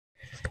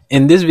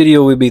In this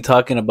video, we'll be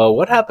talking about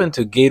what happened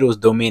to Geto's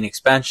domain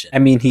expansion. I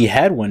mean, he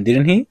had one,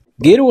 didn't he?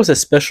 Geto was a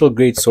special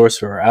grade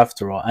sorcerer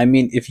after all. I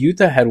mean, if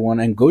Yuta had one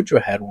and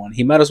Gojo had one,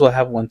 he might as well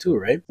have one too,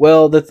 right?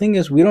 Well, the thing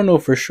is, we don't know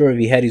for sure if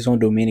he had his own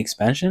domain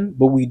expansion,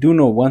 but we do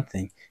know one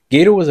thing.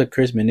 Geto was a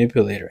curse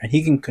manipulator, and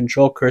he can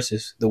control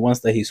curses, the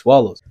ones that he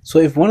swallows. So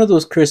if one of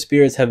those cursed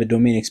spirits have a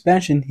domain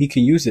expansion, he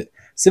can use it.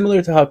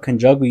 Similar to how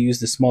Kenjaku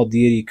used the small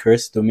deity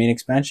curse domain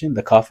expansion,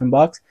 the coffin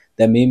box,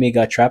 that Mei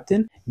got trapped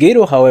in.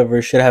 Geto,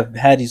 however, should have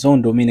had his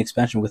own domain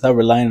expansion without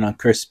relying on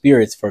cursed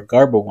spirits for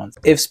Garbo ones.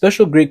 If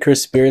special great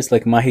cursed spirits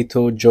like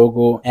Mahito,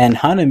 Jogo, and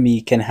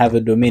Hanami can have a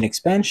domain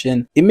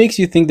expansion, it makes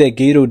you think that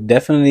Geto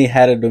definitely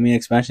had a domain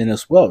expansion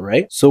as well,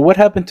 right? So what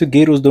happened to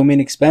Geto's domain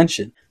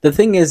expansion? The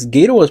thing is,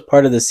 Geto was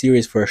part of the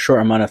series for a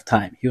short amount of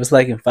time. He was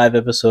like in 5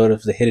 episodes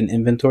of the Hidden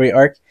Inventory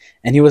arc,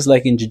 and he was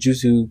like in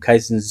Jujutsu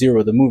Kaisen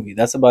 0, the movie.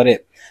 That's about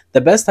it.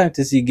 The best time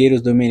to see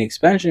Geto's domain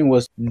expansion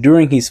was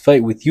during his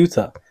fight with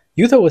Yuta.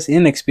 Yuta was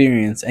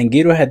inexperienced, and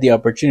Geto had the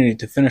opportunity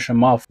to finish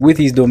him off with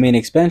his domain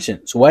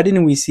expansion. So why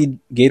didn't we see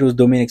Geto's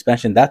domain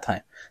expansion that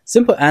time?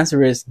 Simple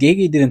answer is,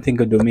 Gege didn't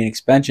think of domain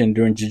expansion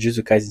during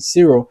Jujutsu Kaisen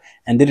 0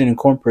 and didn't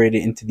incorporate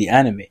it into the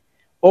anime.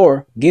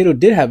 Or, Geto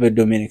did have a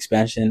domain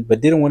expansion, but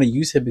didn't want to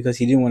use it because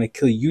he didn't want to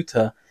kill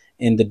Yuta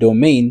in the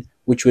domain,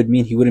 which would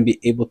mean he wouldn't be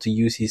able to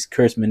use his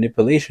curse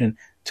manipulation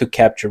to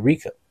capture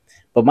Rika.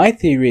 But my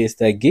theory is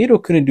that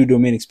Geto couldn't do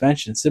domain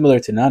expansion similar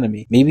to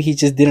Nanami. Maybe he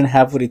just didn't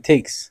have what it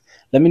takes.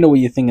 Let me know what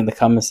you think in the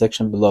comment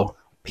section below.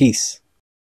 Peace.